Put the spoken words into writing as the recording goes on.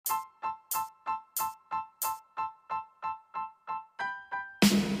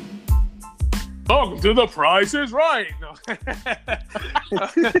Welcome to The Price is Right. No.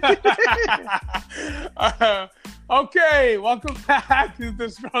 Okay, welcome back to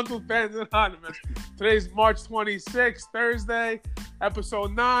Disgruntled Fans Anonymous. Today's March 26th, Thursday,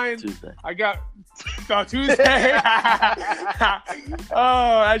 episode 9. Tuesday. I got Tuesday.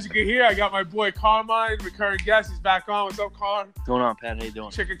 Oh, as you can hear, I got my boy Carmine, recurring guest. He's back on. What's up, Carm? What's going on, Pat? How you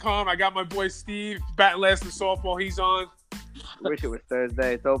doing? Chicken Carm. I got my boy Steve, batting last in softball. He's on. Wish it was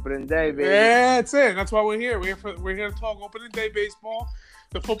Thursday. It's opening day, baby. Yeah, that's it. That's why we're here. We're here to talk opening day baseball.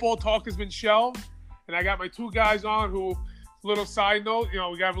 The football talk has been shelved, and I got my two guys on who. Little side note,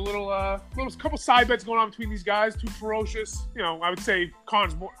 we got a little couple side bets going on between these guys. Two ferocious. I would say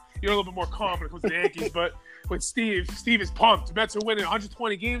Con's more. You're a little bit more calm when it comes to the Yankees, but with Steve is pumped. The Mets are winning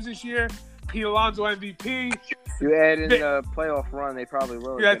 120 games this year. Pete Alonso MVP. You add in the playoff run, they probably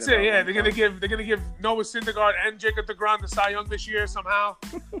will. Yeah, that's it. Yeah, they're gonna give Noah Syndergaard and Jacob deGrom the Cy Young this year somehow.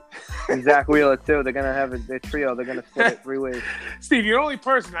 And Zach Wheeler too. They're gonna have a trio. They're gonna split it 3 ways. Steve, you're the only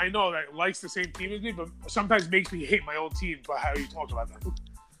person I know that likes the same team as me, but sometimes makes me hate my own team by how you talk about them.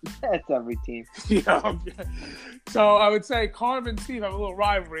 That's every team. Yeah. So I would say Carmen and Steve have a little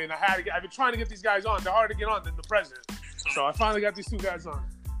rivalry, and I've been trying to get these guys on. They're harder to get on than the president. So I finally got these two guys on.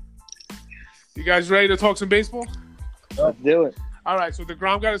 You guys ready to talk some baseball? Let's do it. All right, so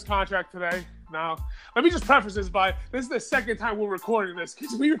DeGrom got his contract today. Now, let me just preface this by, this is the second time we're recording this,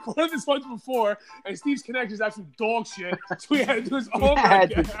 because we recorded this once before, and Steve's connection is absolute dog shit, so we had to do this over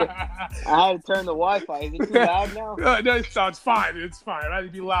again. I had to turn the Wi-Fi. Is it too loud now? No, it's fine. It's fine. I'd rather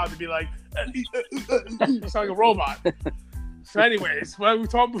be loud to be like, sound like a robot. So anyways, what we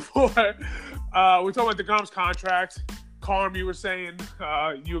talked before, we're talking about DeGrom's contract. Carm, you were saying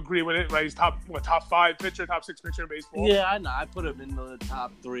you agree with it, right? He's top 5 pitcher, top 6 pitcher in baseball. Yeah, I know. I put him in the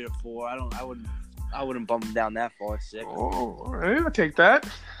top 3 or 4. I wouldn't bump him down that far. 6. Oh, all right. I'll take that.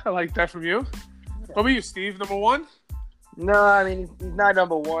 I like that from you. What about you, Steve? Number 1? No, I mean he's not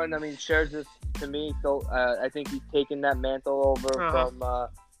number 1. I mean Scherzer to me, so I think he's taken that mantle over from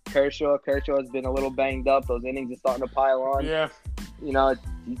Kershaw. Kershaw has been a little banged up. Those innings are starting to pile on. Yeah.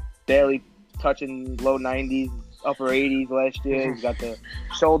 He's barely touching low 90s. Upper 80s last year. He's got the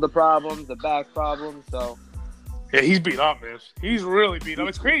shoulder problems, the back problems. So yeah, he's beat up, man. He's really beat up.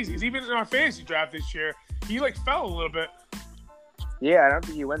 It's crazy. He's even in our fantasy draft this year, he fell a little bit. Yeah, I don't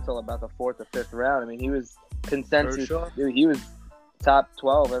think he went till about the 4th or 5th round. I mean, he was consensus. Kershaw? He was top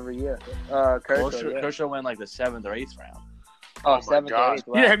 12 every year. Kershaw went like the 7th or 8th round. Oh, my 7th God. or 8th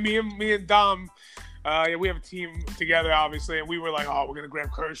round. Yeah, me and Dom. We have a team together, obviously, and we were like, "Oh, we're gonna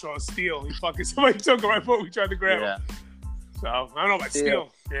grab Kershaw, steal." He fucking somebody took him right before we tried to grab him. So I don't know about steal.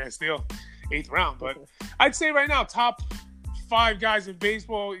 Yeah, steal, 8th round, but I'd say right now, top 5 guys in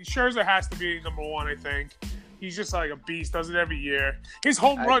baseball. Scherzer has to be number 1. I think he's just like a beast. Does it every year. His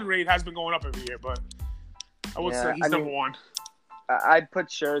home run rate has been going up every year, but I would say he's number 1. I'd put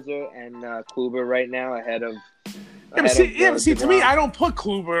Scherzer and Kluber right now ahead of. Yeah, but see, to me, I don't put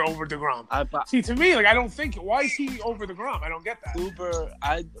Kluber over DeGrom. See, to me, I don't think, why is he over DeGrom? I don't get that. Kluber,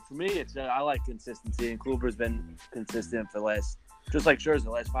 for me, I like consistency, and Kluber's been consistent for the last, just like Scherzer,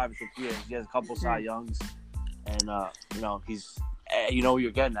 the last 5 or 6 years. He has a couple Cy Youngs, and he's,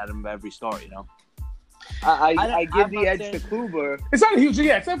 you're getting at him every start. I give the edge to Kluber. It's not a huge,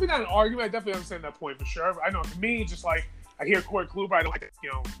 it's definitely not an argument. I definitely understand that point for sure. But I know, to me, just I hear Corey Kluber, I don't like it.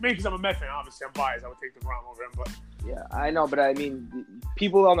 Maybe because I'm a Met fan, obviously I'm biased. I would take DeGrom over him, but. Yeah, I know, but I mean,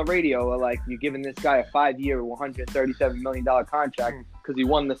 people on the radio are like, you're giving this guy a 5-year, $137 million contract because he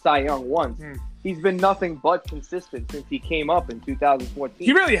won the Cy Young once. He's been nothing but consistent since he came up in 2014.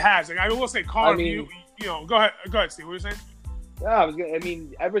 He really has. I will say, Carl, go ahead, Steve. What were you saying? Yeah,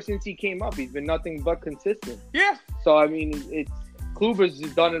 ever since he came up, he's been nothing but consistent. Yeah. So, Kluber's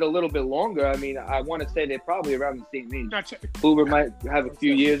done it a little bit longer. I want to say they're probably around the same age. Kluber might have a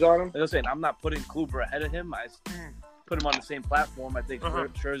few years on him. Like I was saying, I'm not putting Kluber ahead of him. I put him on the same platform. I think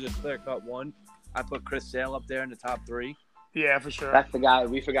Scherzer's clear-cut 1. I put Chris Sale up there in the top 3. Yeah, for sure. That's the guy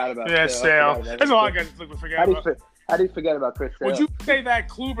we forgot about. Yeah, Sale. There's a lot of guys we forget about. How do you forget about Chris Sale? Would you say that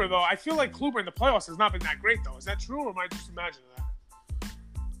Kluber, though? I feel like Kluber in the playoffs has not been that great, though. Is that true, or am I just imagining that?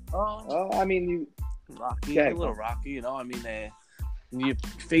 Rocky, a little rocky, you're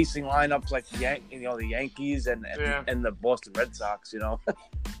facing lineups like the Yankees and the Boston Red Sox, Yeah,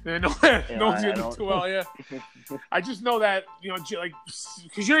 no one's gonna do too well. Yeah, I just know that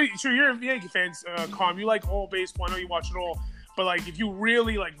because you're a Yankee fan, Carm. You like all baseball. I know you watch it all, but if you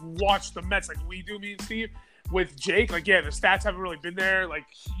really watch the Mets like we do, me and Steve, with Jake, the stats haven't really been there,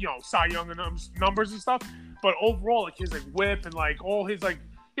 Cy Young and numbers and stuff. But overall, his whip and all his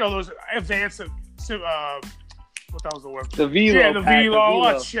those advanced What that was the word? The velo. Yeah, the velo. All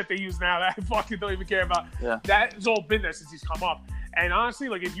that shit they use now that I fucking don't even care about. Yeah. That's all been there since he's come up. And honestly,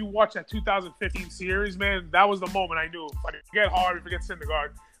 like, if you watch that 2015 series, man, that was the moment I knew. Like, forget Harvey, forget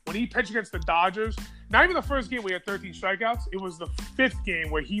Syndergaard. When he pitched against the Dodgers, not even the first game where he had 13 strikeouts, it was the fifth game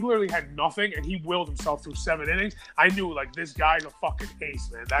where he literally had nothing and he willed himself through 7 innings. I knew, like, this guy's a fucking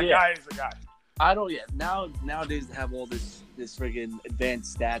ace, man. That guy is the guy. I don't. Yeah. Nowadays they have all this friggin'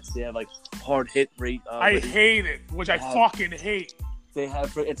 advanced stats. They have like hard hit rate. I hate it, which I fucking hate. They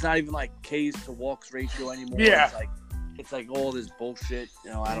have. It's not even like K's to walks ratio anymore. Yeah. It's like all this bullshit.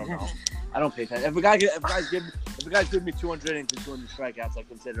 You know. I don't know. I don't pay attention. If a guy's giving me 200 innings and 200 strikeouts, I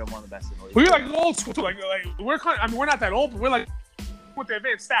consider him one of the best in the league. We're like old school too. Like we're kind of, I mean, we're not that old, but we're like with the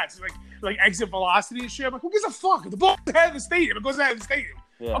advanced stats, like exit velocity and shit. I'm like, who gives a fuck? If the ball's ahead of the stadium, it goes ahead of the stadium.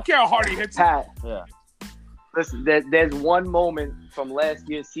 Yeah. I don't care how hard he hits Pat, it. Yeah. Listen, there's one moment from last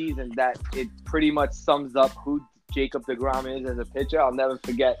year's season that it pretty much sums up who Jacob deGrom is as a pitcher. I'll never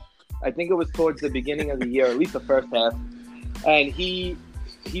forget. I think it was towards the beginning of the year, at least the first half, and he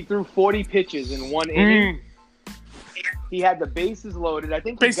threw 40 pitches in 1 inning. He had the bases loaded. I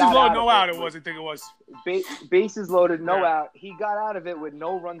think bases loaded, no out. I think it was. Bases loaded, no out. He got out of it with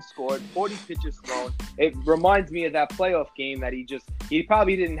no runs scored, 40 pitches thrown. It reminds me of that playoff game that he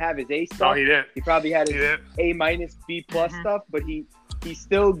probably didn't have his A stuff. No, he didn't. He probably had his A-, B+ stuff, but he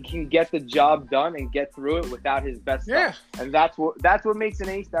still can get the job done and get through it without his best stuff. And that's what makes an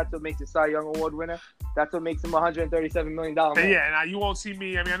ace. That's what makes a Cy Young Award winner. That's what makes him $137 million. Yeah, now you won't see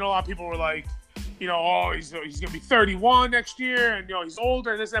me. I mean, I know a lot of people were like, you know, oh, he's going to be 31 next year, and, you know, he's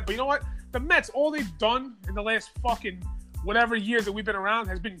older and this and that. But you know what? The Mets, all they've done in the last fucking whatever years that we've been around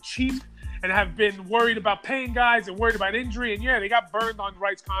has been cheap and have been worried about paying guys and worried about injury. And, yeah, they got burned on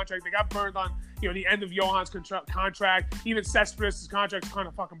Wright's contract. They got burned on, you know, the end of Johan's contract. Even Cespedes' contract kind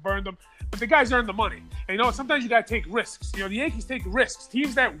of fucking burned them. But the guys earn the money. And, you know, sometimes you got to take risks. You know, the Yankees take risks.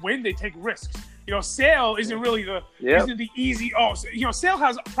 Teams that win, they take risks. You know, Sale isn't really isn't the easy. Oh, you know, Sale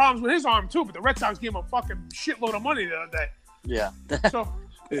has problems with his arm too, but the Red Sox gave him a fucking shitload of money the other day. Yeah. So,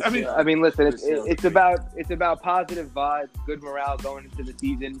 I mean, listen, it's about positive vibes, good morale going into the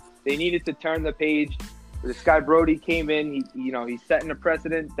season. They needed to turn the page. This guy Brody came in. He's setting a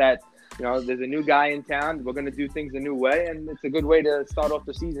precedent that, you know, there's a new guy in town. We're going to do things a new way, and it's a good way to start off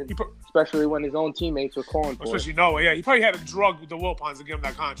the season, especially when his own teammates were calling for it. Especially Noah, yeah. He probably had a drug with the Wilpons to give him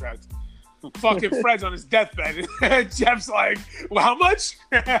that contract. Fucking Fred's on his deathbed. Jeff's like, well, how much?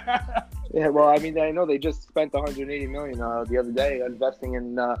 Yeah, well, I mean, I know they just spent $180 million the other day investing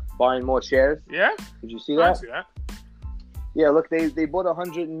in buying more shares. Yeah? Did you see that? I see that. Yeah, look, they bought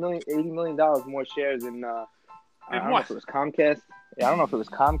 $80 million more shares in I don't know if it was Comcast. Yeah, I don't know if it was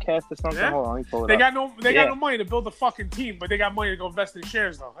Comcast or something. Yeah. Hold on, let me pull it up. They got no money to build a fucking team, but they got money to go invest in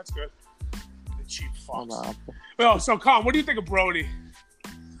shares, though. That's good. The cheap fucks. Well, so, Con, what do you think of Brody?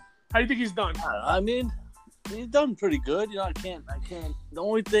 How do you think he's done? I mean, he's done pretty good. You know, I can't. The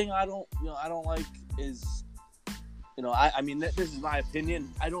only thing I don't like is, you know, I mean, this is my opinion.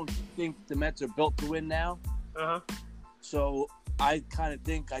 I don't think the Mets are built to win now. So I kind of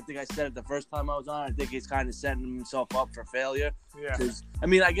think I said it the first time I was on. I think he's kind of setting himself up for failure. Yeah. Because I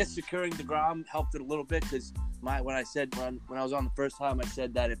mean, I guess securing DeGrom helped it a little bit. Because when I was on the first time, I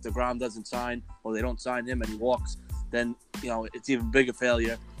said that if DeGrom doesn't sign or they don't sign him and he walks, then, you know, it's even bigger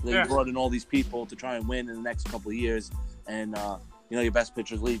failure. They brought in all these people to try and win in the next couple of years, and you know, your best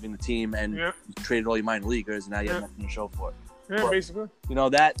pitcher's leaving the team, and you traded all your minor leaguers, and now you have nothing to show for it. Yeah, but, basically. You know,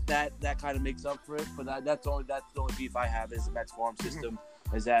 that kind of makes up for it. But that's the only beef I have is the Mets farm system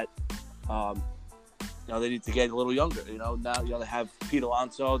is that you know, they need to get a little younger. You know, now they have Pete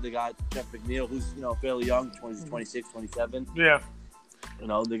Alonso, they got Jeff McNeil, who's, you know, fairly young, 26, 27. Yeah. You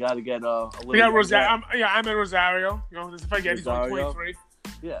know, they got to get a little. They got Rosario. I'm in Rosario. You know, if I get, he's only 23.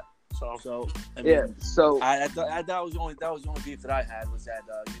 Yeah. So I mean, I that was the only beef that I had was that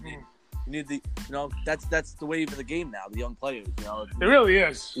you need the, you know, that's the wave of the game now. The young players, you know, it really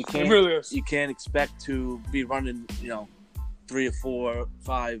is. It really is. You can't expect to be running, you know, 3 or 4,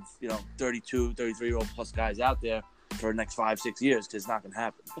 5, you know, 32, 33-year-old plus guys out there for the next 5-6 years because it's not going to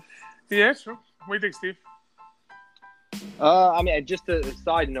happen. Yeah, sure. What do you think, Steve? I mean, just a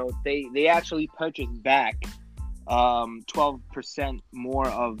side note, they actually purchased back 12% more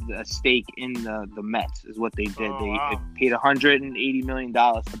of the stake in the Mets is what they did. They paid $180 million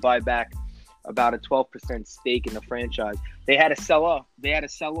to buy back about a 12% stake in the franchise. They had to sell off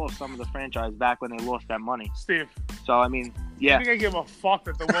some of the franchise back when they lost that money. Steve. So I mean, yeah. I think I give a fuck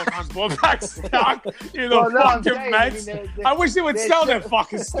that the Wilpons bought back stock in the fucking Mets. I wish they would sell their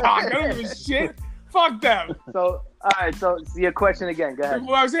fucking stock. I don't give a shit. Fuck them. So, all right. So, your question again. Go ahead.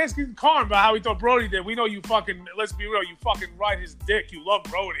 Well, I was asking Karn about how he thought Brody did. We know you fucking. Let's be real. You fucking ride his dick. You love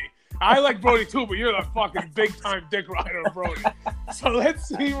Brody. I like Brody too, but you're the fucking big time dick rider of Brody. So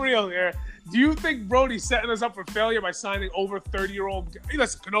let's be real here. Do you think Brody's setting us up for failure by signing over 30-year-old?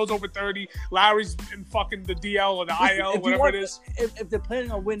 Listen, Cano's over 30. Larry's in fucking the DL or the IL, whatever it is. If they're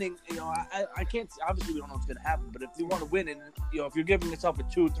planning on winning, I can't. Obviously, we don't know what's going to happen. But if you want to win, and if you're giving yourself a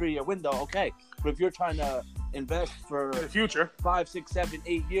 2-3 year window, okay. But if you're trying to invest for the future, 5, 6, 7,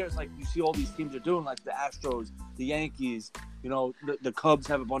 8 years, like you see all these teams are doing, like the Astros, the Yankees. The Cubs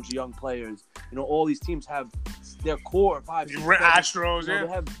have a bunch of young players. All these teams have their core 5, 6, 7. Astros,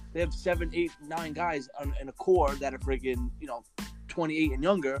 they have 7, 8, 9 guys in a core that are friggin' 28 and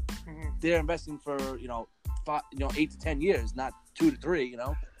younger. Mm-hmm. They're investing for 8 to 10 years, not 2 to 3.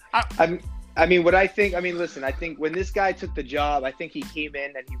 I mean, what I think. I mean, listen. I think when this guy took the job, I think he came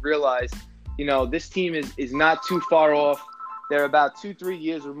in and he realized, this team is not too far off. They're about 2-3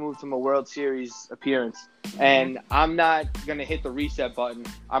 years removed from a World Series appearance. And I'm not going to hit the reset button.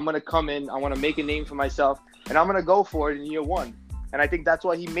 I'm going to come in. I want to make a name for myself. And I'm going to go for it in year one. And I think that's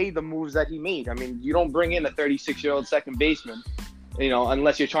why he made the moves that he made. I mean, you don't bring in a 36-year-old second baseman,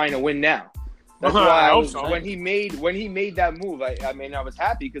 unless you're trying to win now. That's why when he made that move, I was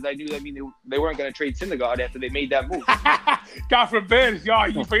happy because I knew they weren't going to trade Syndergaard after they made that move. God forbid. Yo,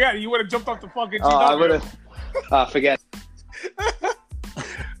 you forget. You would have jumped off the fucking GW. I would have. Forget.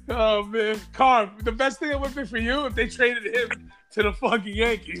 Oh man, Carm, the best thing it would be for you if they traded him to the fucking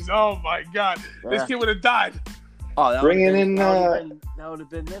Yankees. Oh my God, this kid would have died. Oh, that bringing in that would have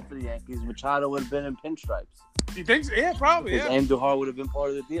been it for the Yankees. Machado would have been in pinstripes. You think so? Yeah, probably. Because Andujar would have been part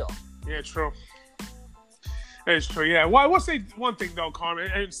of the deal. Yeah, true. It's true. Yeah. Well, I will say one thing though,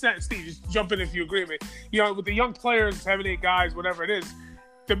 Carmen, and Steve, just jump in if you agree with me. With the young players, 7, 8 guys, whatever it is,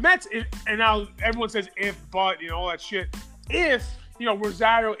 the Mets, and now everyone says if, but, all that shit. If,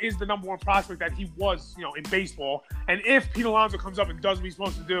 Rosario is the number one prospect that he was, in baseball, and if Pete Alonso comes up and does what he's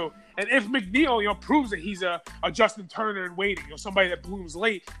supposed to do, and if McNeil, proves that he's a Justin Turner in waiting, somebody that blooms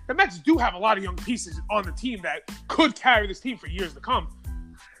late, the Mets do have a lot of young pieces on the team that could carry this team for years to come.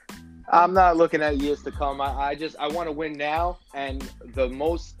 I'm not looking at years to come. I want to win now, and the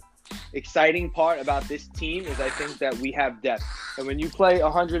most exciting part about this team is I think that we have depth. And when you play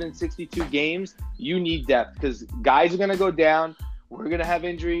 162 games, you need depth because guys are going to go down. We're going to have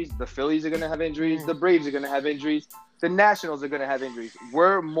injuries. The Phillies are going to have injuries. The Braves are going to have injuries. The Nationals are going to have injuries.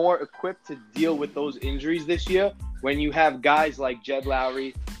 We're more equipped to deal with those injuries this year when you have guys like Jed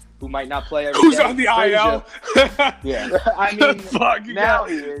Lowry, who might not play every Who's day. on the IL? Yeah. I mean, Fuck, now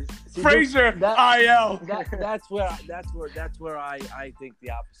he is. Frazier, IL. That's where I think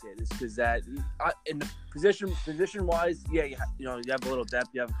the opposite is because that in the position wise, yeah, you have a little depth.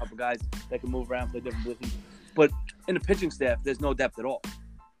 You have a couple guys that can move around, play different positions. But in the pitching staff, there's no depth at all.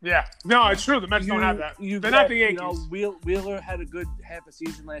 Yeah, no, it's true. The Mets don't have that. They're not the Yankees. Wheeler had a good half a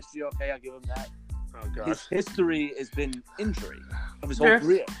season last year. Okay, I'll give him that. Oh God. His history has been injury of his whole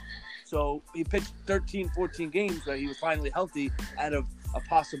career. So he pitched 13, 14 games where he was finally healthy out of a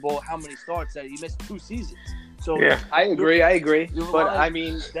possible how many starts that he missed 2 seasons. So yeah, I agree. But I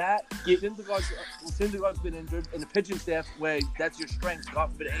mean that Syndergaard's been injured in the pitching staff where that's your strength.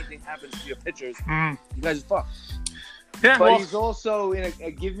 God forbid anything happens to your pitchers, you guys are fucked. Yeah, but he's also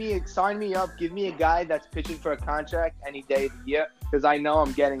sign me up. Give me a guy that's pitching for a contract any day of the year because I know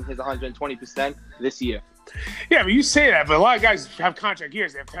I'm getting his 120% this year. Yeah, but you say that, but a lot of guys have contract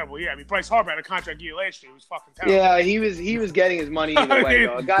years. They have terrible year. I mean, Bryce Harper had a contract year last year. He was fucking terrible. Yeah, he was getting his money either way.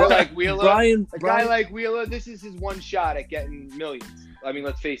 Though. A guy like Wheeler, this is his one shot at getting millions. I mean,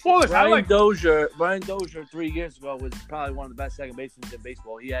 let's face it. Well, Brian Dozier 3 years ago was probably one of the best second basemen in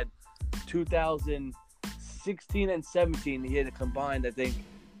baseball. He had 2016 and 17. He had a combined, I think,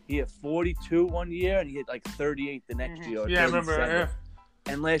 he had 42 one year and he hit like 38 the next year. Yeah, I remember. Yeah.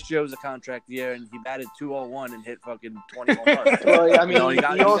 And last year was a contract year, and he batted .201 and hit fucking 21 runs. Well, I mean, he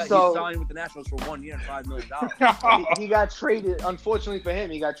signed with the Nationals for 1 year and $5 million. He got traded. Unfortunately for him,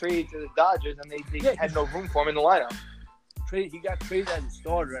 he got traded to the Dodgers, and they had no room for him in the lineup. He got traded as a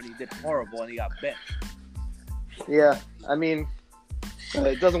starter, and he did horrible, and he got benched. Yeah, I mean,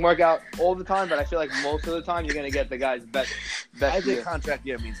 it doesn't work out all the time, but I feel like most of the time you're going to get the guy's best I think year. Contract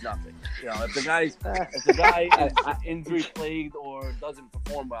year means nothing. If the guy is injury plagued or doesn't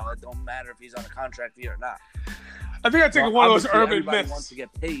perform well, it don't matter if he's on a contract year or not. I think I take one of those urban everybody myths. wants to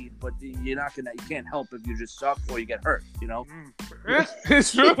get paid, but you can't help if you just suck or you get hurt. You know.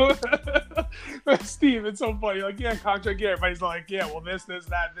 It's true. Steve, it's so funny. Like, yeah, contract year. Everybody's like, yeah, well, this,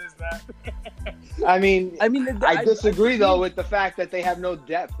 that. I mean, I disagree though with with the fact that they have no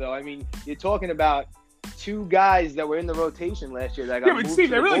depth. Though, I mean, you're talking about two guys that were in the rotation last year that got moved Steve,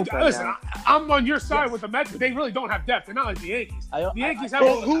 to they the really bullpen listen. now. I'm on your side with the Mets, but they really don't have depth. They're not like the Yankees. The Yankees have.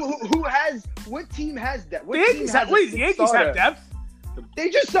 Well, who has? What team has depth? What The Yankees have. Wait, the Yankees have depth. They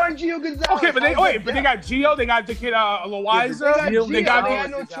just signed Gio Gonzalez. Okay, but they got Gio, they got the kid Loaiza, they got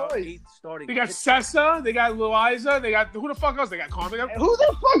no choice. They got Sessa, they got Loaiza, they got who the fuck else? They got Carmen. Who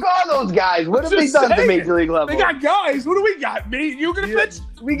the fuck are those guys? What have they done to Major League level? They got guys. Who do we got? Me, you gonna pitch?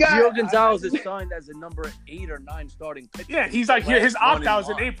 We got Gio Gonzalez is signed as a number 8 or 9 starting pitcher. Yeah, he's like his opt-out's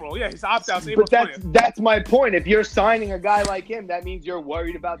in April. Yeah, his opt-out's April 20th. That's my point. If you're signing a guy like him, that means you're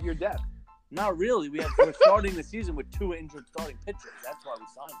worried about your depth. Not really. We're starting the season with 2 injured starting pitchers. That's why we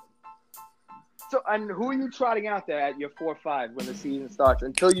signed them. So, and who are you trotting out there at your 4-5 when the season starts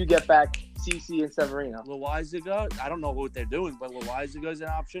until you get back CC and Severino? Loaizaga, I don't know what they're doing, but Loaizaga is an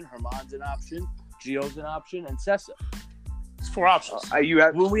option. Herman's an option. Gio's an option, and Sessa. It's 4 options. You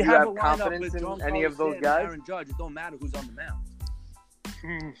have confidence in any of those guys? Aaron Judge, it don't matter who's on the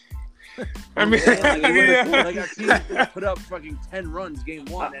mound. I mean, like our team's gonna put up fucking 10 runs game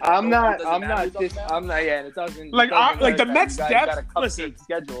 1. I'm not. Yeah, it doesn't. Like the Mets' depth. Listen,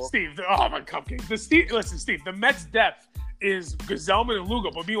 schedule. Steve. Oh my cupcake. Listen, Steve. The Mets' depth is Gazelman and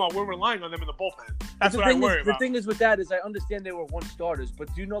Lugo, but meanwhile we're relying on them in the bullpen. That's what I worry about. The thing is with that is I understand they were 1 starters,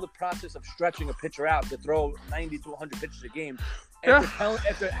 but do you know the process of stretching a pitcher out to throw 90 to 100 pitches a game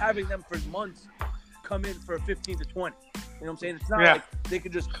after having them for months come in for 15 to 20? You know what I'm saying? It's not like they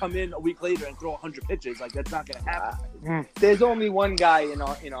could just come in a week later and throw 100 pitches. Like, that's not going to happen. There's only one guy in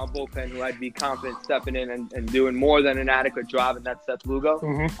our bullpen who I'd be confident stepping in and doing more than an adequate job, and that's Seth Lugo.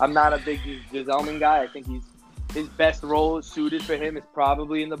 Mm-hmm. I'm not a big Gazelman guy. I think his best role suited for him is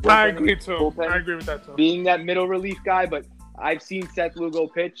probably in the bullpen. I agree, too. Bullpen, I agree with that, too. Being that middle relief guy, but I've seen Seth Lugo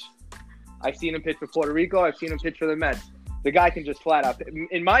pitch. I've seen him pitch for Puerto Rico. I've seen him pitch for the Mets. The guy can just flat out.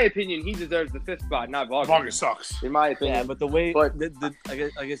 In my opinion, he deserves the 5th spot, not Vargas. Vargas sucks. In my opinion. Yeah, but the wave, like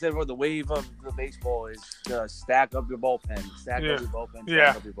I said, the wave of the baseball is stack up your bullpen. Stack up your bullpen.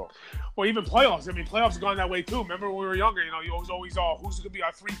 Stack up your bullpen. Well, even playoffs. I mean, playoffs have gone that way, too. Remember when we were younger, you was always who's going to be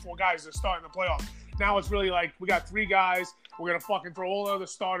our 3-4 guys that start in the playoffs? Now it's really like we got 3 guys. We're going to fucking throw all the other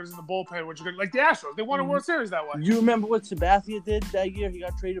starters in the bullpen, which are going to, like the Astros. They won a World Series that way. You remember what Sabathia did that year? He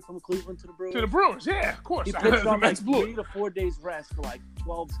got traded from Cleveland to the Brewers. Yeah, of course. He pitched on like 3 to 4 days rest for like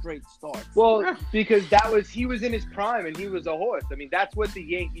 12 straight starts. Well, because he was in his prime and he was a horse. I mean, that's what the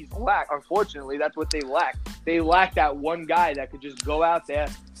Yankees lack. Unfortunately, that's what they lack. They lack that one guy that could just go out there,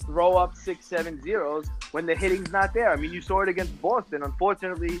 throw up 6-7 zeros when the hitting's not there. I mean, you saw it against Boston.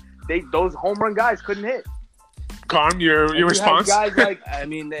 Unfortunately, those home run guys couldn't hit. Carm, your response? Guys like, I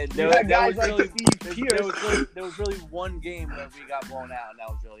mean, there was really one game where we got blown out, and that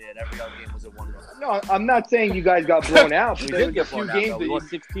was really it. Every other game was a 1-run. No, I'm not saying you guys got blown out. But we did get blown out. We lost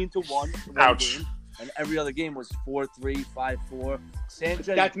 16-1. Ouch. Game, and every other game was 4-3, 5-4. Sanchez.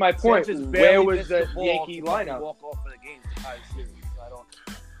 That's my point. Where was the Yankee lineup? Walk off for the game the entire series.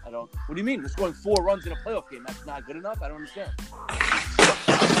 I don't. What do you mean? We're scoring 4 runs in a playoff game. That's not good enough. I don't understand.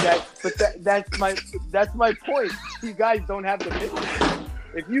 That's my point. You guys don't have the pitching.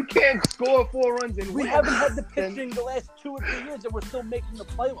 If you can't score 4 runs in, we haven't had the pitching the last 2 or 3 years, and we're still making the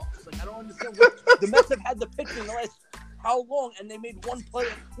playoffs. Like, I don't understand. The Mets have had the pitching the last how long, and they made 1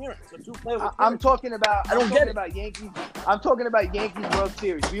 playoff appearance or 2 playoff appearances. I'm talking about Yankees. I'm talking about Yankees World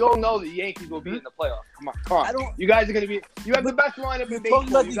Series. We all know the Yankees will be in the playoffs. Come on. You guys are going to be. You have the best lineup in baseball.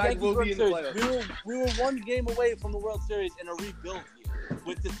 You guys will be in the playoffs. We were 1 game away from the World Series in a rebuild year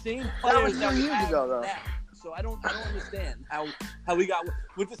with the same players that we have now. So I don't understand how we got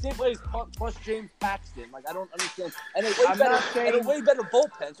with the same players plus James Paxton. Like, I don't understand. And a way better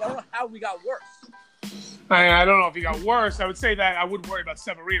bullpen. So I don't know how we got worse. I don't know if he got worse. I would say that I wouldn't worry about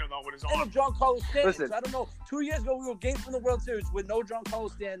Severino, though, with his arm. And Giancarlo Stanton. So I don't know. 2 years ago, we were game from the World Series with no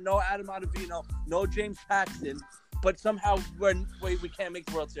Giancarlo Stanton, no Adam Ottavino, no James Paxton, but somehow we can't make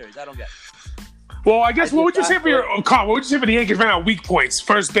the World Series. I don't get it. Well, I guess what would you say for the Yankees right now? Weak points,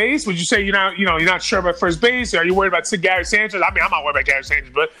 first base. Would you say you're not sure about first base? Are you worried about Gary Sanchez? I mean, I'm not worried about Gary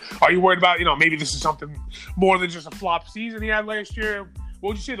Sanchez, but are you worried about maybe this is something more than just a flop season he had last year? What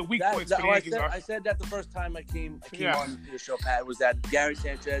would you say the weak points for the Yankees are? I said that the first time I came on your show, Pat, was that Gary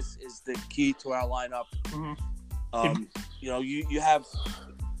Sanchez is the key to our lineup. Mm-hmm. You have.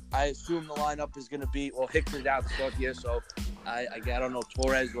 I assume the lineup is going to be Hickson's out to start the year, so I don't know,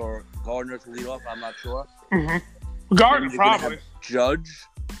 Torres or Gardner to lead off. I'm not sure. Mm-hmm. Gardner probably. Judge,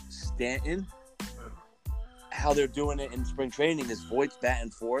 Stanton. How they're doing it in spring training is Voigt's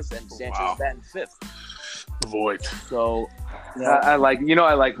batting fourth and Sanchez batting fifth. Voigt. So, I like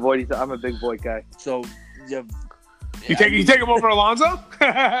Voigt. I'm a big Voigt guy. So, you take him over Alonso?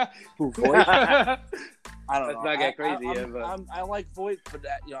 Who, Voigt? I don't know. Let's not get crazy. I like Voigt, but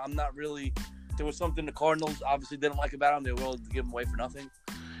I'm not really. There was something the Cardinals obviously didn't like about him. They were willing to give him away for nothing.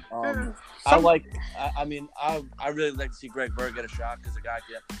 I really like to see Greg Bird get a shot because the guy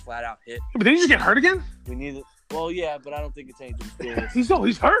get flat out hit. But did he just get hurt again? We need it. Well, yeah, but I don't think it's anything serious. He's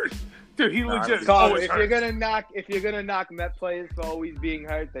hurt, dude. He legit. If you're gonna knock Met players for always being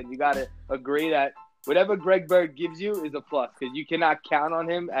hurt, then you gotta agree that whatever Greg Bird gives you is a plus because you cannot count on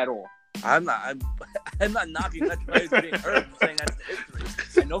him at all. I'm not knocking Met players being hurt. I'm saying that's the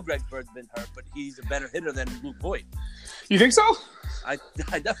history. I know Greg Bird's been hurt, but he's a better hitter than Luke Voigt. You think so? I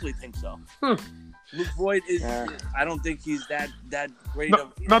definitely think so. Luke Voigt is. Yeah. I don't think he's that great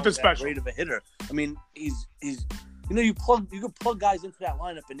great of a hitter. I mean, he's. You can plug guys into that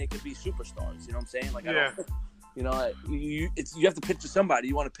lineup and they could be superstars. You know what I'm saying? Like, you have to pitch to somebody.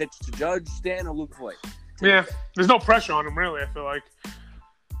 You want to pitch to Judge, Stan, or Luke Voigt? Yeah, there's no pressure on him really. I feel like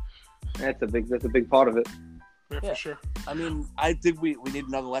that's a big part of it. Yeah, for sure. I mean, I think we need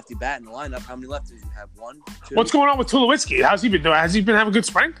another lefty bat in the lineup. How many lefties do you have? 1, 2? What's going on with Tulowitzki? How's he been doing? Has he been having a good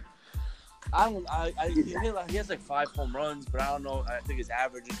spring? He has like 5 home runs, but I don't know. I think his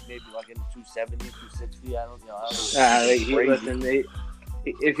average is maybe like in 270, 260. I don't know.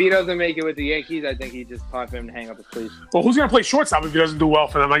 If he doesn't make it with the Yankees, I think he just time for him to hang up his cleats. Well, who's going to play shortstop if he doesn't do well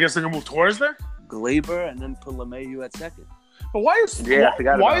for them? I guess they're going to move Torres there? Gleyber and then put LeMahieu at second. But why is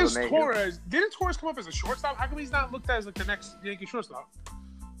Torres? Didn't Torres come up as a shortstop? How come he's not looked at as like the next Yankee shortstop?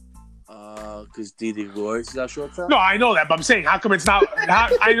 Because Didi Gregorius is our shortstop. No, I know that, but I'm saying how come it's not?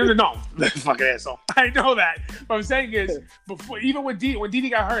 I don't know. Fucking asshole. I know that. What I'm saying is, before even when Didi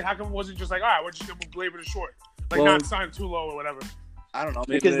got hurt, how come it wasn't just like, all right, we're just gonna move Gleyber to short, not sign him too low or whatever? I don't know.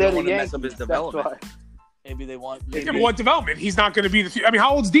 Maybe they don't want to mess up his development. Maybe they want. What development? He's not going to be the. I mean,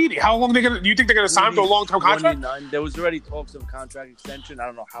 how old's Didi? How long do you think they're going to sign him to a long-term contract? 29. There was already talks of contract extension. I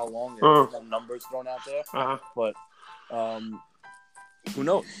don't know how long. There's no numbers thrown out there. But who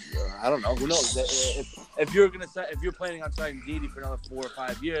knows? I don't know. Who knows? If you're planning on signing Didi for another 4 or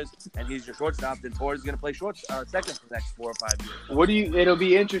 5 years, and he's your shortstop, then Torres is going to play second for the next 4 or 5 years. It'll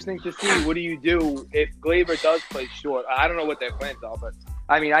be interesting to see. What do you do if Gleyber does play short? I don't know what their plans are, but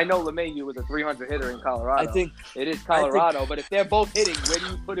I mean, I know LeMahieu was a 300 hitter in Colorado. I think it is Colorado, but if they're both hitting, where do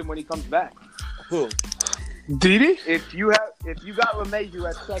you put him when he comes back? Who? Didi? If you got LeMahieu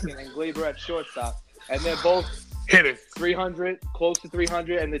at second and Gleyber at shortstop, and they're both hitting 300, close to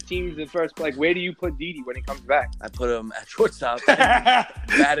 300, and the team's in first place, where do you put Didi when he comes back? I put him at shortstop,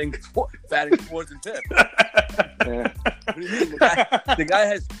 batting fourth and fifth. Yeah. What do you mean? The guy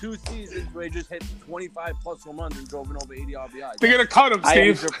has 2 seasons where he just hit 25 plus home runs and drove in over 80 RBIs. They're gonna cut him,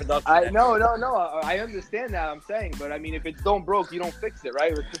 Steve. No. I understand that. I'm saying, but I mean, if it's don't broke, you don't fix it,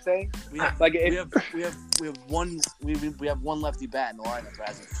 right? What's the saying? We have one lefty bat in the lineup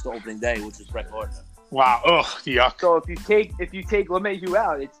as of the opening day, which is Brett Gardner. Wow. Ugh. Yuck. So if you take LeMahieu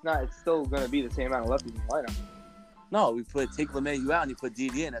out, it's still going to be the same amount of lefties in the lineup. No, take LeMahieu out and you put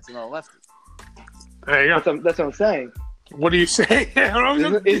Didi in. That's another lefty. There you go. That's what I'm saying. What do you say?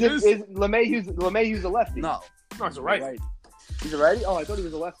 Is LeMahieu's a lefty? No, he's a righty. He's a righty? Oh, I thought he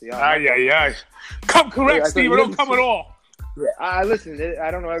was a lefty. Yeah. Come correct, Steve. Don't come at all. Yeah, I listen.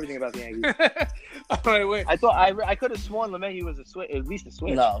 I don't know everything about the Yankees. All right, wait. I thought I could have sworn LeMahieu was at least a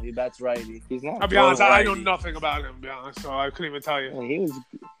switch. No, he bats righty. He's not. I'll be honest. I know nothing about him. To be honest, so I couldn't even tell you.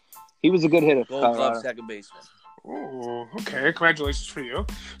 He was a good hitter. Gold Glove second baseman. Oh, okay. Congratulations for you.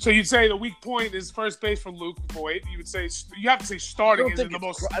 So you'd say the weak point is first base for Luke Voigt. You would say you have to say starting is the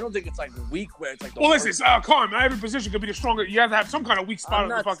most. I don't think it's like weak where it's like. Listen, Carm. Every position could be the stronger. You have to have some kind of weak spot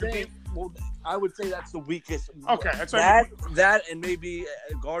on the fucking team. Well, I would say that's the weakest. Okay, that's that, and maybe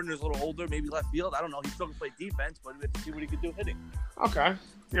Gardner's a little older, maybe left field. I don't know. He still can play defense, but we have to see what he could do hitting. Okay.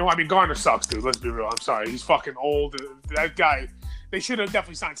 Gardner sucks, dude. Let's be real. I'm sorry. He's fucking old. That guy. They should have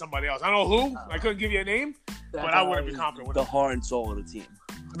definitely signed somebody else. I don't know who. I couldn't give you a name, but I wouldn't be confident with the heart and soul of the team.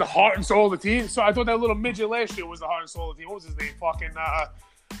 The heart and soul of the team? So I thought that little midget last year was the heart and soul of the team. What was his name? Fucking,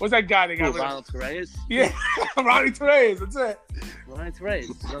 what's that guy they got rid of? Ronald Torreyes? Yeah, Ronnie Torreyes. That's it. Ronnie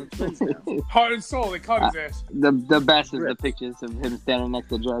Torreyes. Heart and soul. They cut his ass. The best is the pictures of him standing next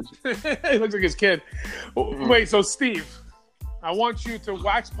to Judge. He looks like his kid. Wait, so Steve, I want you to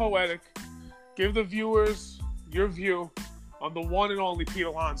wax poetic, give the viewers your view on the one and only Pete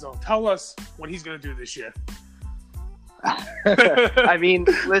Alonso. Tell us what he's going to do this year. I mean,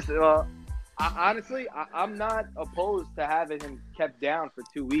 listen, honestly, I'm not opposed to having him kept down for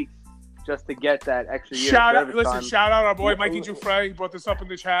 2 weeks just to get that extra year. Shout out our boy Mikey Giuffre. He brought this up in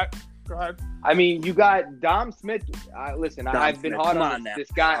the chat. Go ahead. I mean, you got Dom Smith. I've been hard on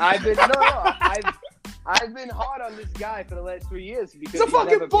this guy. I've been hard on this guy for the last 3 years because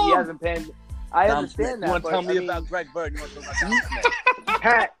he hasn't panned. I understand that. You want to tell me about Greg Bird? You want to talk about Dom Smith?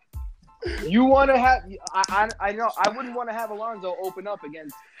 Pat, you want to have? I know. I wouldn't want to have Alonso open up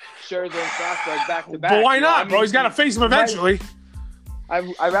against Scherzer and Strasburg back to back. But why not, bro? He's got to face him eventually.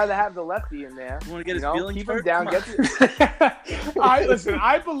 I'd rather have the lefty in there. You want to get his feelings keep hurt? him down. Listen,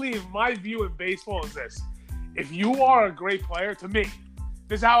 I believe my view in baseball is this: if you are a great player, to me,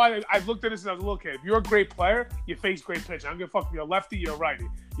 this is how I've looked at this as a little kid. If you're a great player, you face great pitchers. I don't give a fuck if you're a lefty, you're a righty.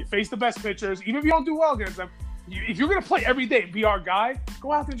 You face the best pitchers, even if you don't do well against them. If you're gonna play every day and be our guy,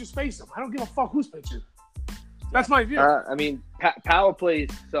 go out there and just face them. I don't give a fuck who's pitching. That's my view. I mean, power plays.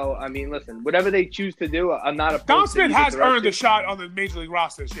 So, I mean, listen, whatever they choose to do, I'm not opposed to. Dom Smith has earned a shot on the Major League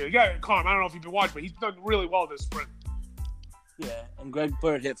roster this year. You got Carm. I don't know if you've been watching, but he's done really well this spring. Yeah, and Greg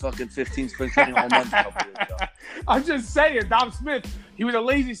Bird hit fucking 15 spring training home runs a couple years ago. I'm just saying, Dom Smith, he was a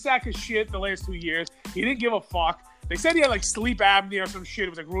lazy sack of shit the last 2 years. He didn't give a fuck. They said he had like sleep apnea or some shit. It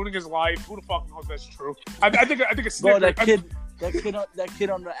was like ruining his life. Who the fuck knows that's true? I think a Snicker. Bro, that kid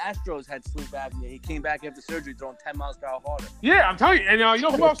on the Astros had sleep apnea. He came back after surgery throwing 10 miles per hour harder. Yeah, I'm telling you. And you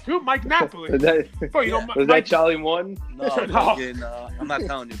know who else too? Mike Napoli. Was that Charlie One? No. I'm not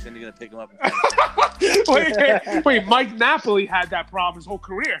telling you. Then you're gonna pick him up. Wait, Mike Napoli had that problem his whole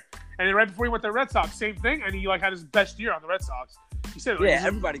career, and then right before he went to the Red Sox, same thing, and he like had his best year on the Red Sox. He said, like,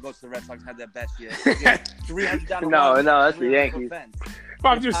 everybody goes to the Red Sox and had their best year. 300 down the No, that's the Yankees. But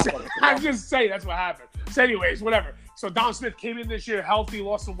I'm just saying that's what happened. So, anyways, whatever. So Dom Smith came in this year healthy,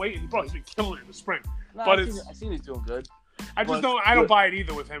 lost some weight, and he's been killing it in the spring. No, I've seen he's doing good. I don't buy it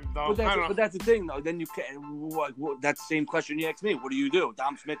either with him though. But that's the thing though. Then you can. That's the same question you asked me. What do?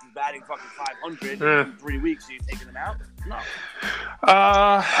 Dom Smith is batting fucking 500 in 3 weeks. Are you taking him out? No.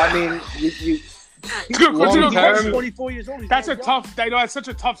 I mean, you long term, 24 years old. That's such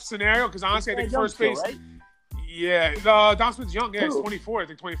a tough scenario because honestly, I think first base. Right? Yeah, Dom Smith's young. Yeah, he's 24. I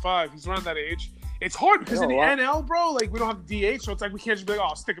think 25. He's around that age. It's hard because in the NL, bro, like we don't have DH, so it's like we can't just be like,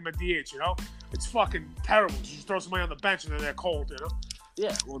 oh, stick him at DH. You know, it's fucking terrible. You just throw somebody on the bench and then they're cold. You know.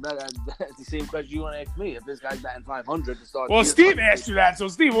 Yeah, well, that's the same question you want to ask me. If this guy's batting 500 to start. Well, Steve asked you that. So,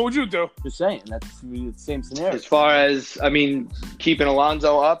 Steve, what would you do? Just saying. That's the same scenario. As far as, I mean, keeping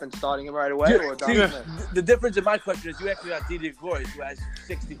Alonso up and starting him right away? Or the difference in my question is you asked me about Didi Gregorius, who has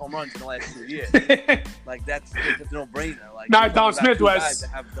 60 home runs in the last 2 years. Like, that's a no-brainer. Like, not Dom Smith, who has...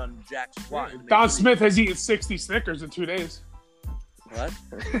 that have done jack squat. Dom Smith has eaten 60 Snickers in 2 days. What?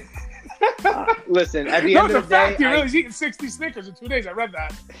 Listen, at the end of the day, he's eating 60 Snickers in 2 days. I read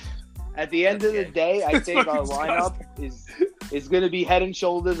that. At the end of the day, I think our lineup is going to be head and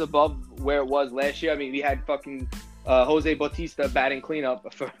shoulders above where it was last year. I mean, we had fucking Jose Bautista batting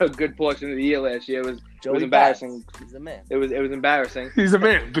cleanup for a good portion of the year last year. It was embarrassing. He's a man. It was embarrassing. He's a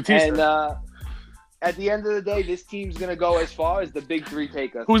man, Bautista. And at the end of the day, this team's going to go as far as the big three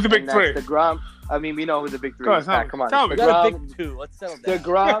take us. Who's the big three? DeGrom. I mean, we know who the big three is. Come on. Tell me. You got a big two. Let's settle down.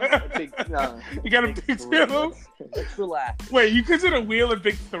 DeGrom. No. You got a big two? Let's relax. Wait, you consider Wheeler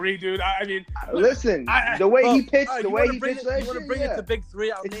big three, dude? I mean, listen, the way he pitched, last year. You want to bring it to big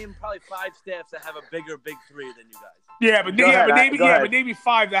three? I'll name probably 5 staffs that have a bigger big three than you guys. Yeah, but maybe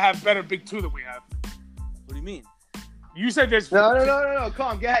 5 that have better big two than we have. What do you mean? You said there's no. Come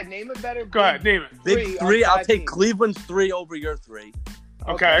on, go ahead. Name a better. Go ahead, name it. Big three. I'll take Cleveland's 3 over your 3.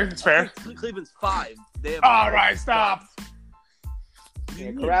 Okay, it's fair. Cleveland's 5. All right, stop.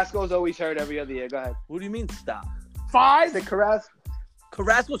 Yeah, Carrasco's always hurt every other year. Go ahead. What do you mean stop? 5?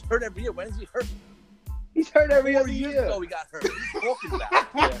 Carrasco's hurt every year. When is he hurt? He's hurt every other 4 years year. ago he got hurt. What are you talking about?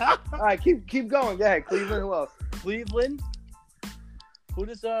 Yeah. All right, keep going. Go ahead. Cleveland. Who else? Cleveland. Who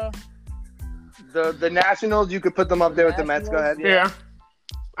does The Nationals? You could put them up there with the Mets. Go ahead. Yeah.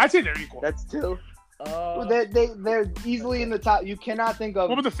 I'd say they're equal. That's 2. They're easily in the top. You cannot think of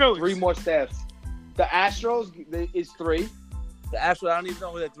what about the Phillies? 3 more staffs. The Astros is 3. The Astros, I don't even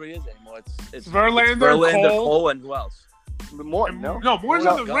know who that 3 is anymore. It's Verlander, Cole, and who else? Morton, no, Morton's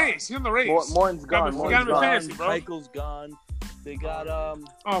on the race. He's on the race. Morton's gone. Got him in fantasy, bro. Keuchel's gone. They got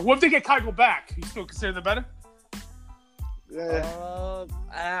what if they get Keuchel back? You still consider them better?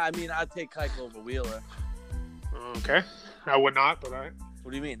 I mean, I'd take Keuchel over Wheeler. Okay, I would not, but all right. What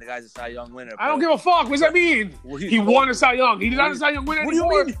do you mean? The guy's a Cy Young winner. I don't give a fuck. What does that mean? He won a Cy Young. He's not a Cy Young winner anymore.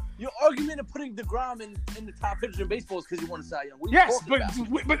 What do you mean? Your argument of putting DeGrom in the top pitcher in baseball is because he won a Cy Young. What are you talking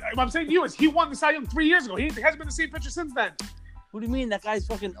about? But what I'm saying to you is he won the Cy Young 3 years ago. He hasn't been the same pitcher since then. What do you mean? That guy's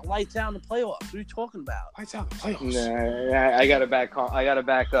fucking lights out in the playoffs. What are you talking about? Lights out in the playoffs. Nah, I gotta back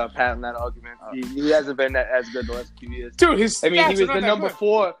Pat in that argument. He hasn't been as good the last few years. Dude, he was the number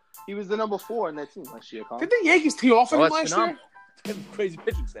 4. He was the number 4 in that team last year. Did the Yankees tee off on him last year? Crazy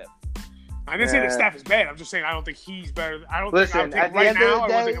pitching staff. I didn't say the staff is bad. I'm just saying I don't think he's better. At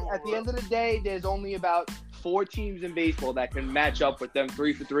the end of the day, there's only about 4 teams in baseball that can match up with them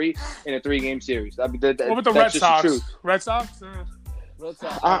 3 for 3 in a 3-game series. What about the Red Sox? Red Sox?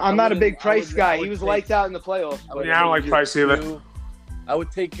 I'm not a big Price guy. He was lights out in the playoffs. I don't like Price either. I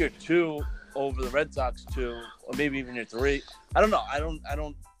would take your 2 over the Red Sox 2, or maybe even your 3. I don't know.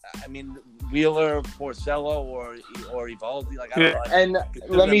 I mean, Wheeler, Porcello, or Evaldi. Like, I don't know. And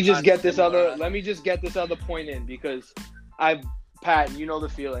let me just get this other point in, because Pat, you know the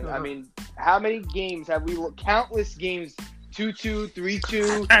feeling. I mean, how many games have we looked? Countless games, 2-2,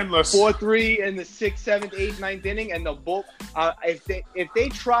 3-2, endless, 4-3 in the 6th, 7th, 8th, 9th inning, and the bull. If they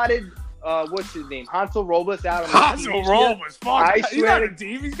trotted, what's his name, Hansel Robles out on the Hansel Robles, fuck, he's not a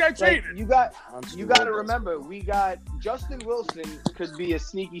team. He's got traded. You got to remember, we got Justin Wilson could be a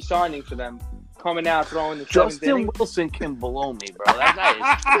sneaky signing for them. Coming out throwing the 7th inning. Justin Wilson can blow me, bro. That guy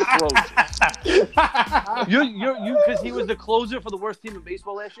is atrocious. You because he was the closer for the worst team in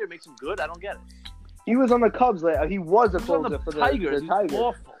baseball last year. It makes him good. I don't get it. He was on the Cubs. He was a closer for the Tigers. The Tigers.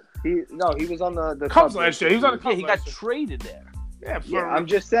 Awful. He was on the Cubs last year. He was on the Cubs. He got traded there. Yeah, I'm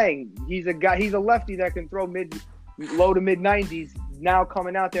just saying he's a guy. He's a lefty that can throw low to mid 90s. Now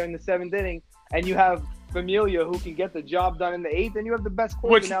coming out there in the 7th inning, and you have Familia who can get the job done in the 8th, and you have the best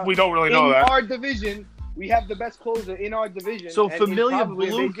closer. Which now we don't really know that. In our division, we have the best closer in our division. So Familia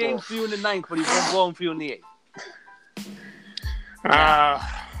blew games for you in the 9th, but he won't blow them for you in the 8th.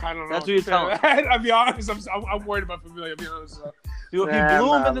 I don't know. That's what you're telling me. I'll be honest. I'm worried about Familia. I'll be honest. He blew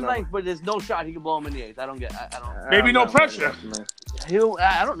him in the 9th, but there's no shot he can blow him in the 8th. I don't get. I don't. Maybe no pressure.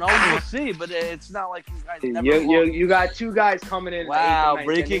 I don't know. We'll see, but it's not like you got 2 guys coming in. Wow!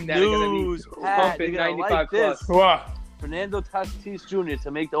 Breaking news. Pat, pumping you're 95 like plus. this. What? Fernando Tatis Jr.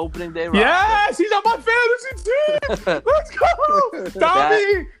 to make the opening day roster. Yes, he's on my fantasy team. Let's go,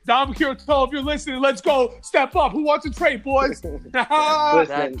 Dom Curto, if you're listening, let's go. Step up. Who wants to trade, boys?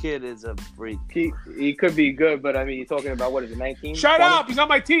 That kid is a freak. He could be good, but I mean, you're talking about what is it, 19? Shut 20? up. He's on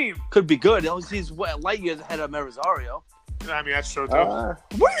my team. Could be good. He's light years ahead of Marizario. I mean, that's true too.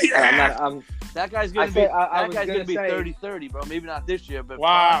 What are you? That guy's gonna be 30-30, bro. Maybe not this year, but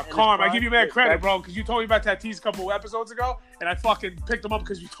wow, Carm, I give you mad credit, bro, because you told me about Tatis a couple episodes ago, and I fucking picked him up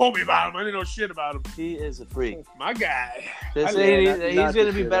because you told me about him. I didn't know shit about him. He is a freak. My guy. He's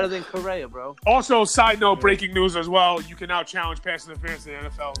gonna be better than Correa, bro. Also, side note, breaking news as well. You can now challenge pass interference in the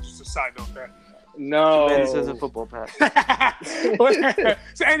NFL. Just a side note there. No. This is a football pass.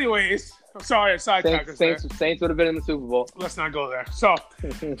 So, anyways. Sorry, sidetrackers. Saints would have been in the Super Bowl. Let's not go there. So,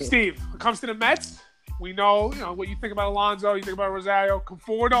 Steve, when it comes to the Mets, we know, what you think about Alonso, you think about Rosario.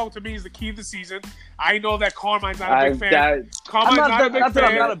 Conforto, to me, is the key of the season. I know that Carmine's not a big fan. I'm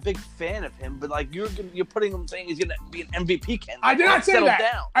not a big fan of him, but like you're putting him saying he's gonna be an MVP candidate. I did not say that.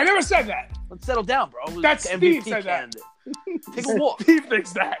 Down. I never said that. Let's settle down, bro. That's Steve said that. Take a walk. Steve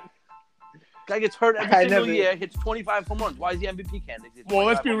thinks that. Guy gets hurt every single year, hits 25 home runs. Why is he MVP candidate? Well,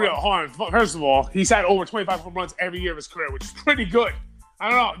 let's be real. First of all, he's had over 25 home runs every year of his career, which is pretty good.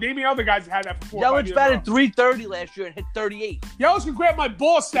 I don't know. Name me other guys that had that for 4 or 5 years. Yelich batted .330 last year and hit 38. Yelich can grab my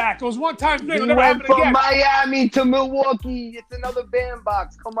ball sack. It was one time thing. He went from Miami to Milwaukee. It's another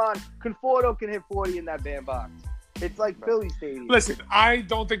bandbox. Come on. Conforto can hit 40 in that bandbox. It's like Philly Stadium. Listen, I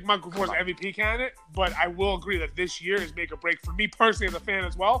don't think Michael Conforto's an MVP candidate, but I will agree that this year is make or break for me personally as a fan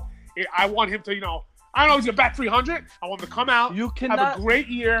as well. I want him to, I don't know if he's going to bat 300. I want him to come out, have a great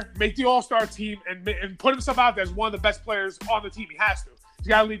year, make the All-Star team, and put himself out there as one of the best players on the team. He has to. He's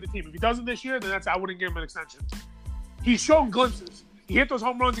got to lead the team. If he doesn't this year, then I wouldn't give him an extension. He's shown glimpses. He hit those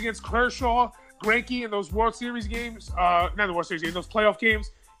home runs against Kershaw, Greinke in those World Series games. Not the World Series games, those playoff games.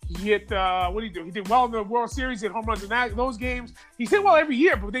 He hit, what did he do? He did well in the World Series. He hit home runs in those games. He's hit well every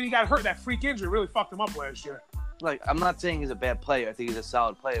year, but then he got hurt. That freak injury really fucked him up last year. Like, I'm not saying he's a bad player. I think he's a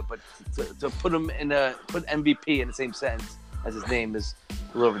solid player, but to put him put MVP in the same sentence as his name is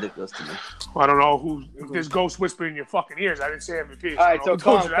a little ridiculous to me. I don't know who. There's ghosts whispering in your fucking ears. I didn't say MVP. All right, so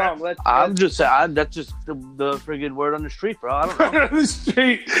calm. I'm just saying that's just the friggin' word on the street, bro. I don't know. On the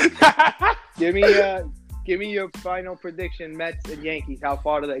street. Give me your final prediction: Mets and Yankees. How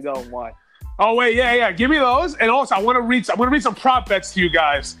far do they go and why? Oh wait, yeah. Give me those, and also I want to read some prop bets to you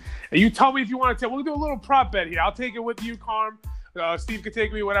guys, and you tell me if you want to take. We'll do a little prop bet here. I'll take it with you, Carm. Steve could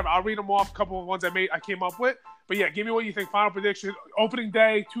take me, whatever. I'll read them off. A couple of ones I came up with. But yeah, give me what you think. Final prediction: opening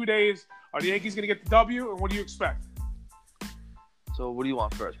day, 2 days. Are the Yankees going to get the W, and what do you expect? So what do you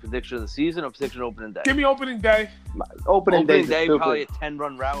want first? Prediction of the season or prediction of opening day? Give me opening day. Opening day, probably a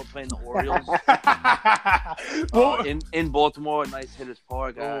 10-run route. We're playing the Orioles. In Baltimore, a nice hitter's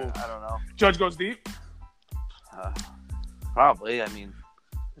park. I don't know. Judge goes deep. Probably. I mean,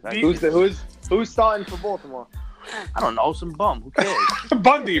 who's starting for Baltimore? I don't know. Some bum. Who cares?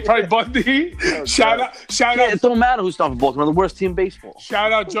 Bundy. Probably Bundy. Oh, Shout out. It don't matter who's starting for Baltimore. The worst team in baseball.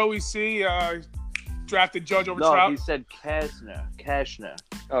 Shout out Joey C. Drafted Judge over Trout. No, he said Cashner.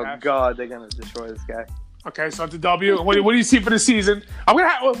 Oh God, they're gonna destroy this guy. Okay, so it's a W. What do you see for the season?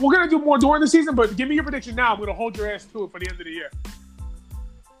 We're gonna do more during the season, but give me your prediction now. I'm gonna hold your ass to it for the end of the year.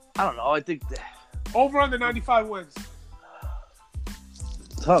 I don't know. I think over under 95 wins.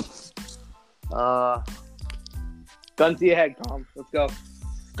 Tough. Gun to your head, Tom. Let's go.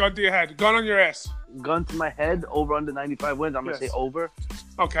 Gun to your head. Gun on your ass. Gun to my head. Over under 95 wins. I'm gonna say over.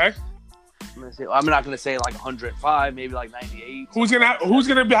 Okay. I'm not gonna say like 105. Maybe like 98. Who's gonna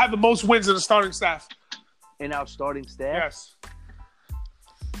have the most wins in the starting staff? In our starting staff. Yes.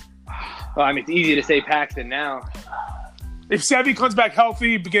 Well, I mean, it's easy to say Paxton now. If Sevy comes back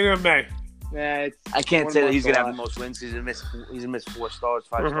healthy, beginning of May. Yeah, I can't say that he's gonna have the most wins. He's gonna miss 4 starts,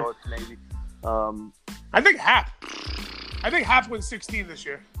 5 starts, maybe. I think Hap wins 16 this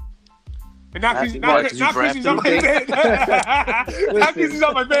year. And not because he's on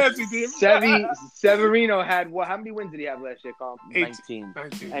my fantasy team. Severino had how many wins did he have last year, Colin? 19.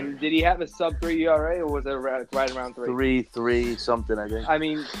 And did he have a sub-3 ERA, or was it right around 3? 3 something, I think. I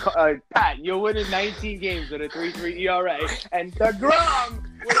mean, Pat, you're winning 19 games with a 3.3 ERA, and DeGrom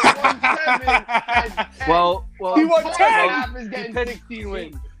with a 1.7. Well, he won 10. Half is getting 16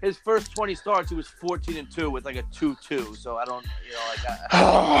 wins. His first 20 starts, he was 14-2 with like a 2.2. So I don't,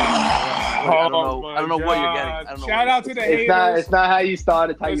 I don't know what you're getting. Shout out to the haters. It's not how you start,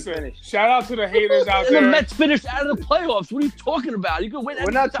 it's how you finish. Shout out to the haters out there. And the Mets finished out of the playoffs. What are you talking about? You can win.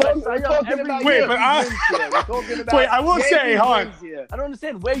 We're not talking about. Wait, but I will say, hon. I don't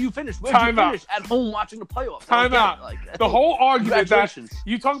understand where you finished. Where did you finish? At home watching the playoffs. Time out. The whole argument that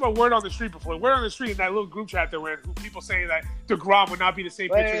you talked about word on the street before. Word on the street in that little group chat there where people saying that DeGrom would not be the same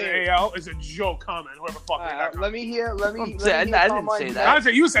pitcher in the AL is a joke comment. Whoever fuck let me hear. I didn't say that. I didn't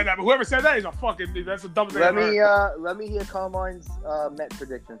say you said that, but whoever said that is a fucking. That's the dumbest thing. Let me hear Carmine's Met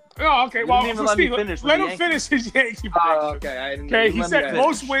prediction. Oh, okay. Well, let him finish his Yankee prediction. Okay. He said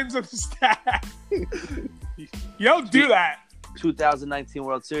most wins of the staff. You don't do that. 2019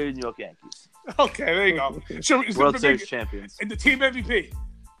 World Series, New York Yankees. Okay, there you go. World Series champions. And the team MVP.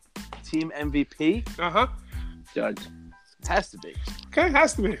 Team MVP? Judge. Has to be. Okay,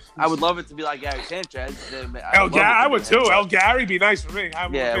 has to be. I would love it to be like Gary Sanchez. I would too. El Gary be nice for me.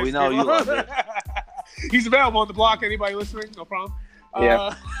 Yeah, we know you love it. He's available on the block. Anybody listening? No problem.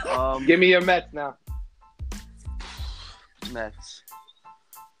 Yeah. Give me your Mets now. Mets.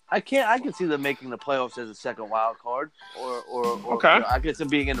 I can see them making the playoffs as a second wild card, or okay. I could see them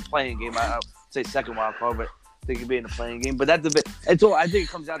being in the playing game. I would say second wild card, but they could be in the playing game. But that's it's all. I think it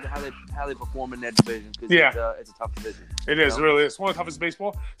comes down to how they perform in that division. Cause it's a tough division. It is really. It's one of the toughest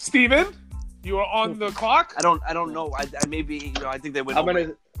baseball. Steven, you are on the clock. I don't know. I maybe I think they win. I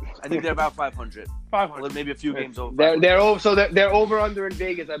think they're about 500. 500. Maybe a few games over. They're over under in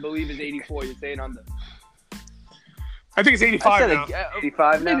Vegas. I believe is 84. You're saying under. I think it's 85 now.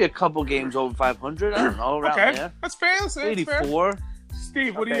 85 now? Maybe a couple games over 500. I don't know. Around there. That's fair. 84.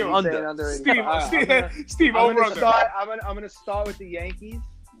 Steve, what are you under? Steve, over under. I'm gonna start with the Yankees.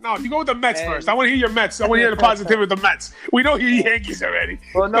 No, you go with the Mets first. I want to hear your Mets. I want to hear the positivity with the Mets. We know your Yankees already.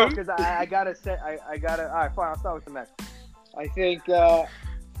 Well, no, because I gotta say I gotta. All right, fine. I'll start with the Mets. I think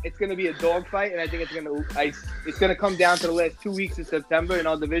it's gonna be a dogfight, and I think it's gonna come down to the last 2 weeks of September in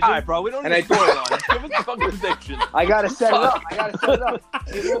our division. All right, bro. We don't need to spoil it on. Give us the fucking prediction. I gotta set it up.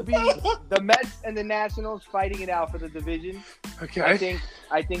 It will be the Mets and the Nationals fighting it out for the division. Okay.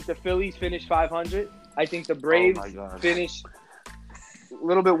 I think the Phillies finish 500. I think the Braves finish a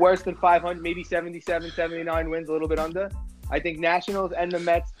little bit worse than 500, maybe 77, 79 wins, a little bit under. I think Nationals and the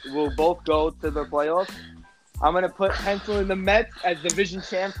Mets will both go to the playoffs. I'm going to pencil in the Mets as division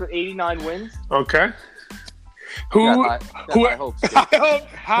champs with 89 wins. Okay. I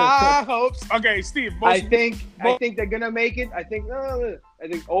hope. Okay, Steve. I think they're going to make it. I think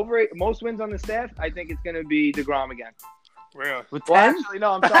over most wins on the staff, I think it's going to be DeGrom again. Really? With 10? Well, actually,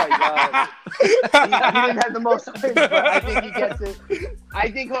 no, I'm sorry. He didn't have the most wins, but I think he gets it. I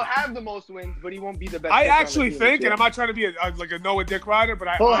think he'll have the most wins, but he won't be the best. I actually think, and I'm not trying to be a Noah Dick Rider, but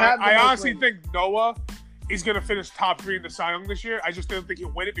I honestly think Noah is going to finish top 3 in the Cy Young this year. I just don't think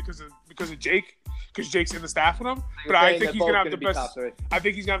he'll win it because of Jake, because Jake's in the staff with him. But I think he's going to have the best. I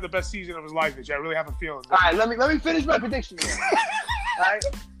think he's going to have the best season of his life this year. I really have a feeling. All right, let me finish my prediction here. right?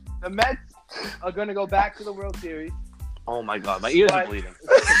 The Mets are going to go back to the World Series. Oh my God, my ears are bleeding.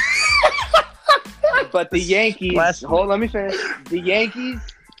 But the Yankees, let me finish. The Yankees,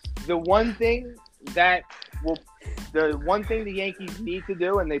 the one thing the Yankees need to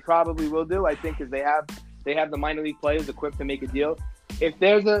do, and they probably will do, I think, is they have the minor league players equipped to make a deal. If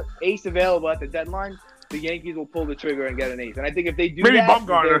there's an ace available at the deadline, the Yankees will pull the trigger and get an ace. And I think if they do maybe that,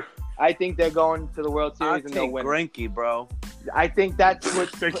 Bumgarner. I think they're going to the World Series and they'll win. Greinke, bro. I think that's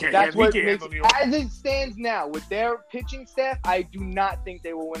what makes, as it stands now with their pitching staff. I do not think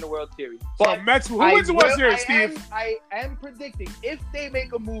they will win the World Series. But so Mets, who wins the World Series, Steve? I am predicting if they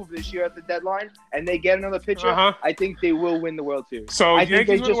make a move this year at the deadline and they get another pitcher, I think they will win the World Series. So I think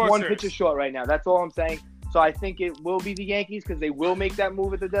they're just one pitcher short right now. That's all I'm saying. So I think it will be the Yankees because they will make that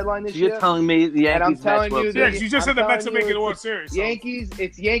move at the deadline this year. You're telling me the Yankees, and I'm telling you, you just said the Mets are making the World Series. So.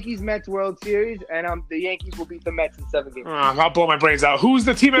 It's Yankees Mets World Series, and the Yankees will beat the Mets in 7 games. I'll blow my brains out. Who's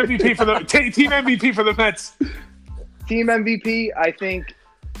the team MVP for the team MVP for the Mets? Team MVP, I think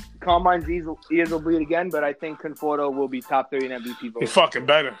Carmine's ears will bleed again, but I think Conforto will be top 3 in MVP voting. He's fucking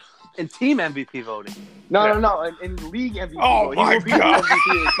better. In team MVP voting. No. In league MVP voting. Oh, my God.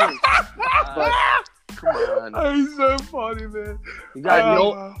 But, come on. He's so funny, man. You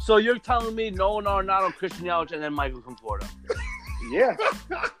got so you're telling me Nolan Arenado, Christian Yelich, and then Michael Conforto? Yeah.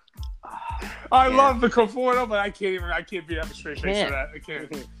 I love the Conforto, but I can't be that straight face for that. I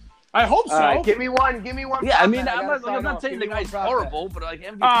can't. I hope so. Right, give me one. Yeah, I mean, I'm not saying the guy's horrible, but like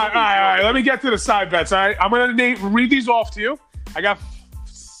MVP. All right. Let me get to the side bets. All right, I'm gonna read these off to you. I got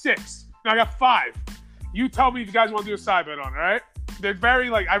 6. No, I got 5. You tell me if you guys want to do a side bet on. All right. They're very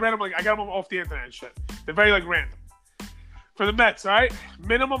I read them I got them off the internet and shit. They're very random. For the Mets, all right,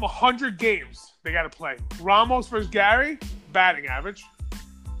 minimum 100 games they got to play. Ramos versus Gary, batting average.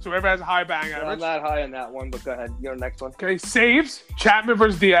 So whoever has a high batting average. I'm not high on that one, but go ahead. Your next one. Okay, saves. Chapman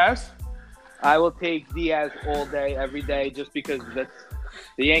versus Diaz. I will take Diaz all day, every day, just because the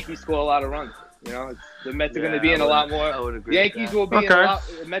Yankees score a lot of runs. You know, the Mets are going to be in a lot more. I would agree. The Yankees will be in a lot.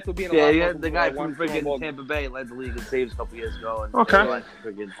 The Mets will be in a lot more. Yeah, the guy from freaking Tampa Bay led the league in saves a couple years ago, and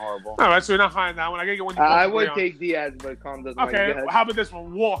freaking horrible. All right, so you're not high on that one. I gotta get one. I would take Diaz, but Calm doesn't. Okay, how about this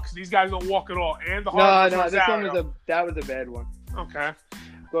one? Walks. These guys don't walk at all, and the no. This one was a bad one. Okay.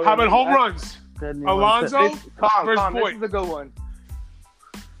 How about home runs? Alonso versus Voit. This is a good one.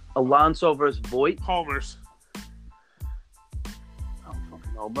 Alonso versus Voit. Homers.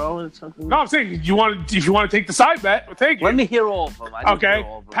 No, bro. No, I'm saying if you want to take the side bet, we'll take it. Let me hear all of them. Okay.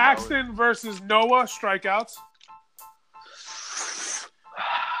 Paxton versus Noah, strikeouts.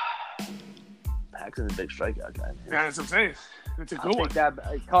 Paxton's a big strikeout guy. Man. Yeah, that's what I'm saying. It's a good one.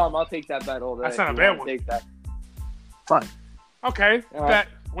 I'll take that bet all day. That's not a bad one. Take that. Fine. Okay. Bet.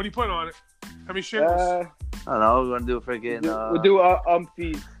 What are you putting on it? How many shingles? I don't know. We're gonna do a freaking. We'll do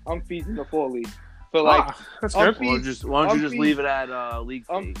fees in the 4 league. For that's good. Why don't you just leave it at league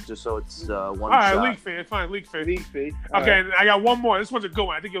fee, just so it's one all shot. All right, league fee. It's fine. League fee. Okay, I got one more. This one's a good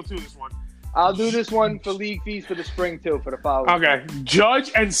one. I think you'll do this one. I'll do this one for league fees for the spring too, for the following. Okay,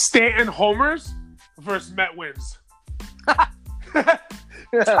 Judge and Stanton homers versus Met wins. I'm gonna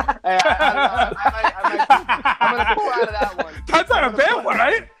pull out of that one. That's not a bad one,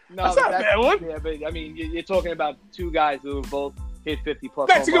 right? No, that's not a bad one. Yeah, but I mean, you're talking about 2 guys who both hit 50+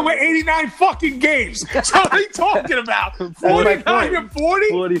 That's going to win 89 fucking games. So what are you talking about? 49 and 40?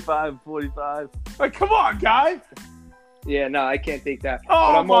 45. Like, come on, guy. Yeah, no, I can't take that.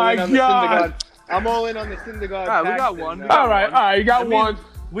 Oh, my God. I'm all in on the Syndergaard. All right, we got one. All right, you got one.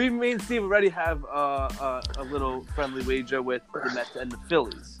 Me and Steve already have a little friendly wager with the Mets and the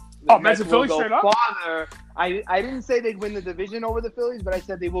Phillies. Mets and Phillies straight up? Farther. I didn't say they'd win the division over the Phillies, but I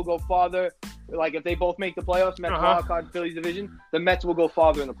said they will go farther. Like, if they both make the playoffs, Mets wild card, Phillies division, the Mets will go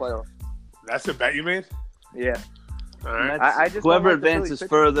farther in the playoffs. That's the bet you made? Yeah. All right. I just whoever advances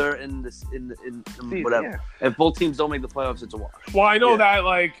further in whatever. Yeah. If both teams don't make the playoffs, it's a wash. Well, I know that,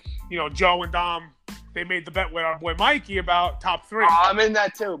 Joe and Dom, they made the bet with our boy Mikey about top 3. Oh, I'm in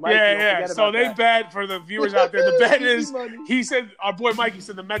that too. Mikey, yeah. So they bet, for the viewers out there, the bet is, he said, our boy Mikey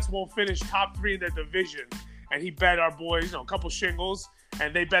said the Mets won't finish top 3 in their division. And he bet our boys, a couple shingles,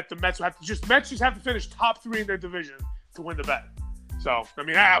 and they bet the Mets will just have to finish top 3 in their division to win the bet. So, I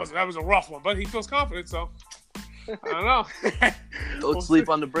mean, that was a rough one, but he feels confident, so I don't know. Don't sleep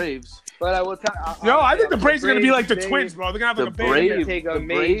on the Braves. But I will tell I think the Braves are going to be like the Twins, bro. They're going to have a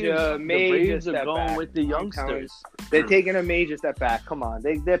major step back. They're going with the youngsters. They're taking a major step back. Come on.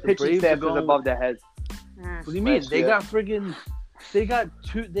 Their pitching staff is above their heads. What do you mean? They got 5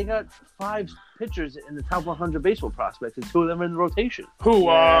 pitchers in the top 100 baseball prospects, and 2 of them are in the rotation. Who?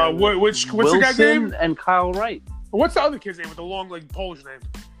 What's the guy's name? And Kyle Wright. What's the other kid's name with the long, like, Polish name?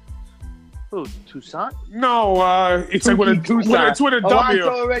 Who? Toussaint? No, it's like with a W. Alonso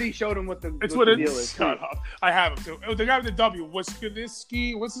already showed him what the deal is. Shut up. I have him too. The guy with the W,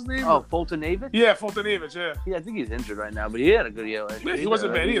 Waskiewicz, what's his name? Oh, Fulton-David? Yeah, Fulton-David, yeah. Yeah, I think he's injured right now, but he had a good year last year. He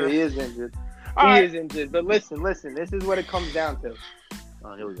wasn't bad either. He is injured. He is injured. But listen, this is what it comes down to.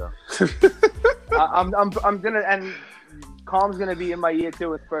 Oh, here we go. I'm gonna, and Calm's gonna be in my year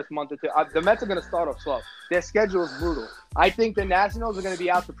too with the first month or two. The Mets are gonna start off slow. Their schedule is brutal. I think the Nationals are gonna be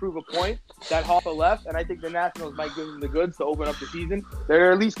out to prove a point. That Harper left, and I think the Nationals might give them the goods to open up the season.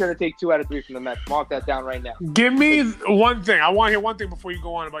 They're at least gonna take 2 out of 3 from the Mets. Mark that down right now. Give me one thing. I want to hear one thing before you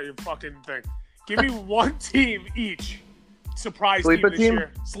go on about your fucking thing. Give me one team each. Surprise Sleeper team this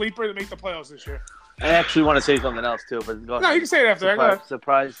year. Sleeper to make the playoffs this year. I actually want to say something else too, but go ahead. No, you can say it after that.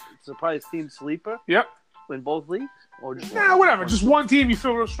 Surprise team sleeper. Yep. In both leagues, or just whatever. Just one team you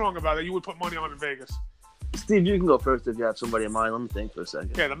feel real strong about that you would put money on in Vegas. Steve, you can go first if you have somebody in mind. Let me think for a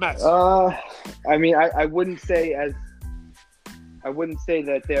second. Yeah, the Mets. I mean, I wouldn't say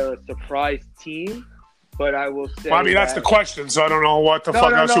that they're a surprise team, but I will say. Well, I mean, that's the question, so I don't know what the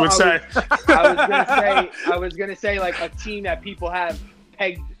fuck else you would say. I was gonna say like a team that people have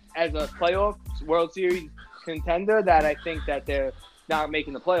pegged as a playoff World Series contender that I think that they're not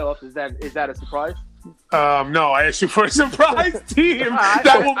making the playoffs. Is that a surprise? No, I asked you for a surprise team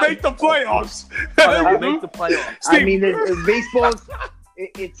that will make the playoffs. That will make the playoffs. I mean, baseball's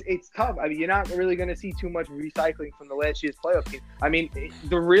it's tough. I mean, you're not really going to see too much recycling from the last year's playoff team. I mean,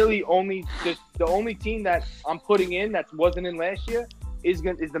 the only team that I'm putting in that wasn't in last year is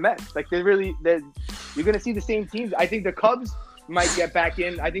the Mets. Like you're going to see the same teams. I think the Cubs might get back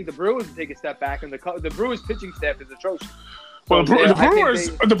in. I think the Brewers will take a step back, and the Brewers pitching staff is atrocious. Well,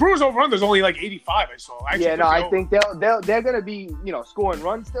 the Brewers over under is only like 85. I saw. I think they're going to be scoring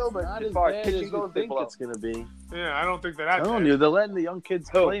runs still, but not as far as pitching goes, I think it's going to be. Yeah, I don't think that. I'm telling you, they're letting the young kids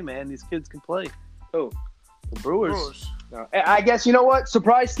play, man. These kids can play. Who? The Brewers. No. I guess you know what?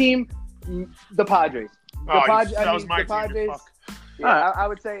 Surprise team, the Padres. That was my team. Yeah, I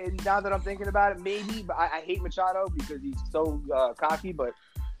would say now that I'm thinking about it, maybe. But I hate Machado because he's so cocky. But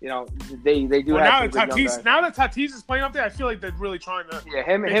they do. Well, have now that Tatis is playing up there, I feel like they're really trying to. Yeah,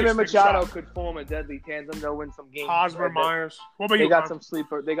 him and Machado could form a deadly tandem. They'll win some games. Hosmer, Myers. What about you? They got some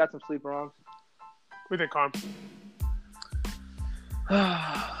sleeper arms. What do you think, Carm?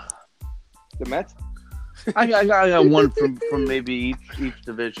 The Mets. I got one from maybe each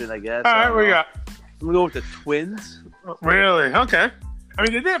division, I guess. All right, what you got? I'm gonna go with the Twins. Really? Okay. I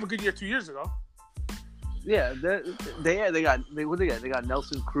mean, they did have a good year 2 years ago. Yeah, they got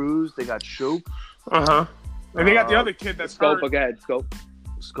Nelson Cruz. They got Shoop. And they got the other kid that's Scope. hurt. Go ahead,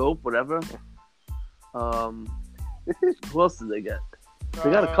 Scope, whatever. Who else did they get?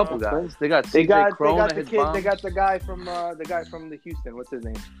 They got a couple guys. They got the kid. They got the guy from the Houston. What's his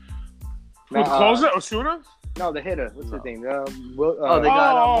name? Who, the closer? Osuna? No, the hitter. What's his name? They got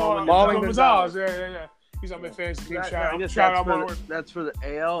Marwin Gonzalez. Yeah. He's on my fantasy team. Shout out that's for the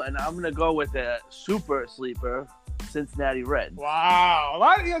AL, and I'm gonna go with a super sleeper, Cincinnati Reds.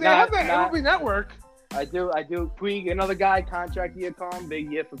 Wow, they have that MLB Network. I do. Puig, another guy, contract year, Calm,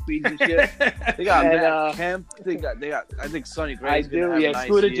 big year for Puig this year. They got Matt Kemp. They got. I think Sonny Gray. I do. Yeah,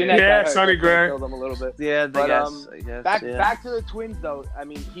 Scooter Gennett. Yeah, Sonny Gray. Killed him a little bit. Yeah, I guess. Back to the Twins though. I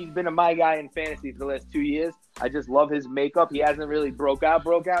mean, he's been my guy in fantasy for the last 2 years. I just love his makeup. He hasn't really broke out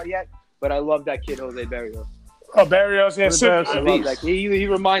yet, but I love that kid Jose Berrios. Oh, Berrios, yeah. I love that. He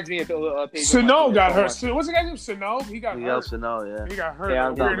reminds me of Sano got hurt. What's the guy's name? Sano? He got hurt. Sano, yeah. He got hurt. Yeah,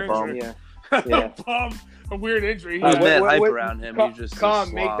 I'm weird injury. Yeah. A weird injury. There's mad hype around him. He's just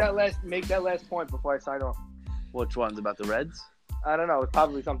calm. Make that last point before I sign off. Which one's about the Reds? I don't know. It's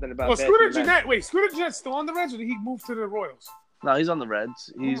probably something about. Well, Scooter Gennett's still on the Reds, or did he move to the Royals? No, he's on the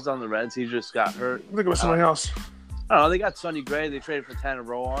Reds. He's on the Reds. He just got hurt. I think it was somebody else. I don't know. They got Sonny Gray. They traded for Tanner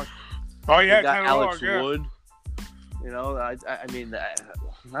Roark. Oh yeah, they got Tanner Alex Roark, Wood. I mean, I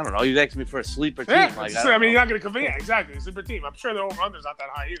don't know. You'd ask me for a sleeper team. Yeah, you're not going to convey it. Exactly. A sleeper team. I'm sure their over-under's not that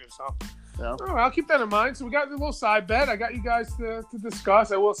high either, so. Yeah. I'll keep that in mind. So we got a little side bet. I got you guys to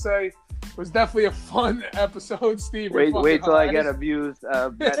discuss. I will say it was definitely a fun episode, Steve. Wait till I get abused.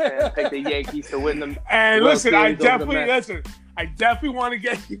 Pick the Yankees to win them. And listen, I definitely want to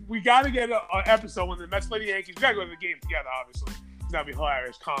get. We got to get an episode when the Mets play the Yankees. We got to go to the game together. Obviously, that'd be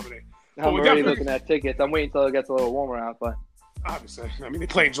hilarious comedy. I'm already looking at tickets. I'm waiting until it gets a little warmer out, but. Obviously. I mean, they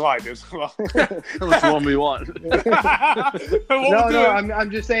play in July, dude. How much warm we want?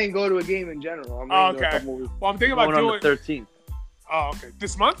 I'm just saying go to a game in general. Okay. Well, I'm thinking about doing... on the 13th. Oh, okay.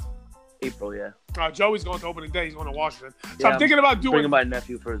 This month? April, yeah. Joey's going to opening day. He's going to Washington. So I'm thinking about doing... Bringing my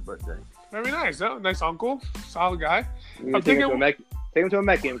nephew for his birthday. Very nice. Huh? Nice uncle. Solid guy. I'm thinking. Take him to a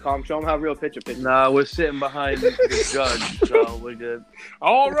Met game, Calm. Show him how real pitcher pitches. Nah, we're sitting behind the judge, so we're good.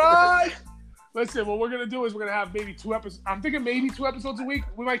 All right. Listen, what we're gonna do is we're gonna have maybe 2 episodes. I'm thinking maybe 2 episodes a week.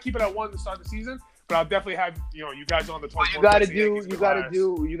 We might keep it at 1 to start the season, but I'll definitely have you guys on the talk. You gotta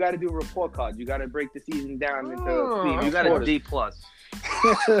do report cards. You gotta break the season down into. You got a D+.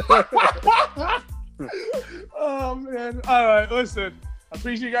 Oh man! All right, listen. I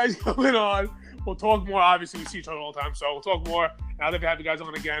appreciate you guys coming on. We'll talk more. Obviously, we see each other all the time, so we'll talk more. Now that we have you guys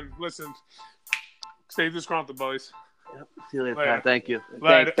on again, listen. Stay disgruntled, boys. Yep. See you later, Pat. Thank you.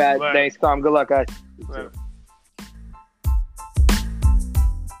 Thanks, Pat. Thanks, Calm. Good luck, guys. Later.